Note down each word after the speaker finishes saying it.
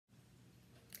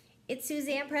It's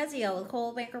Suzanne Prezio with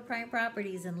Coldbanker Prime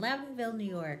Properties in Loudonville, New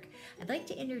York. I'd like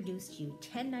to introduce to you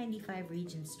 1095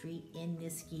 Regent Street in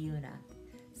Niskayuna.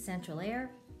 Central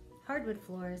air, hardwood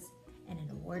floors, and an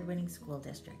award-winning school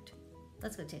district.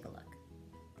 Let's go take a look.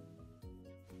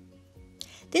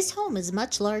 This home is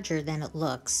much larger than it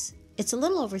looks. It's a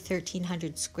little over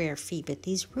 1,300 square feet, but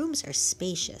these rooms are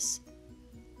spacious.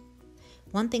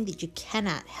 One thing that you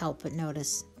cannot help but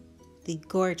notice, the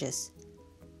gorgeous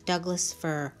Douglas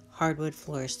fir hardwood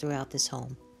floors throughout this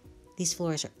home. These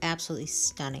floors are absolutely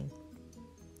stunning.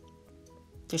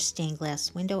 There's stained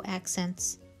glass window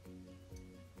accents,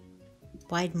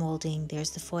 wide molding, there's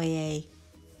the foyer,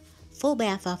 full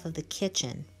bath off of the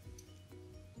kitchen.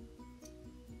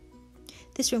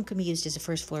 This room can be used as a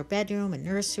first floor bedroom, a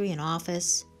nursery, an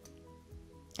office.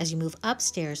 As you move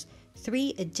upstairs,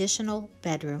 3 additional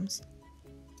bedrooms.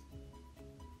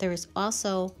 There is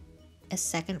also a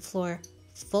second floor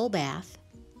full bath,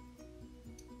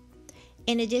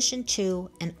 in addition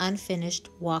to an unfinished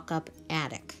walk-up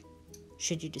attic,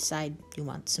 should you decide you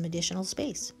want some additional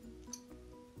space.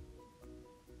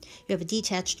 You have a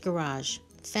detached garage,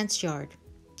 fenced yard,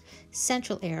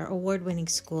 central air, award-winning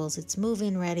schools. It's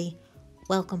move-in ready.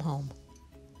 Welcome home.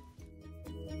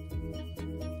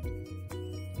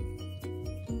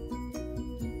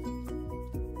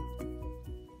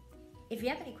 If you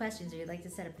have any questions or you'd like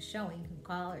to set up a showing, you can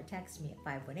call or text me at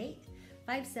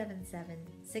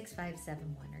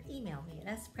 518-577-6571 or email me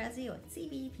at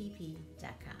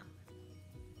sprezio@cbpp.com.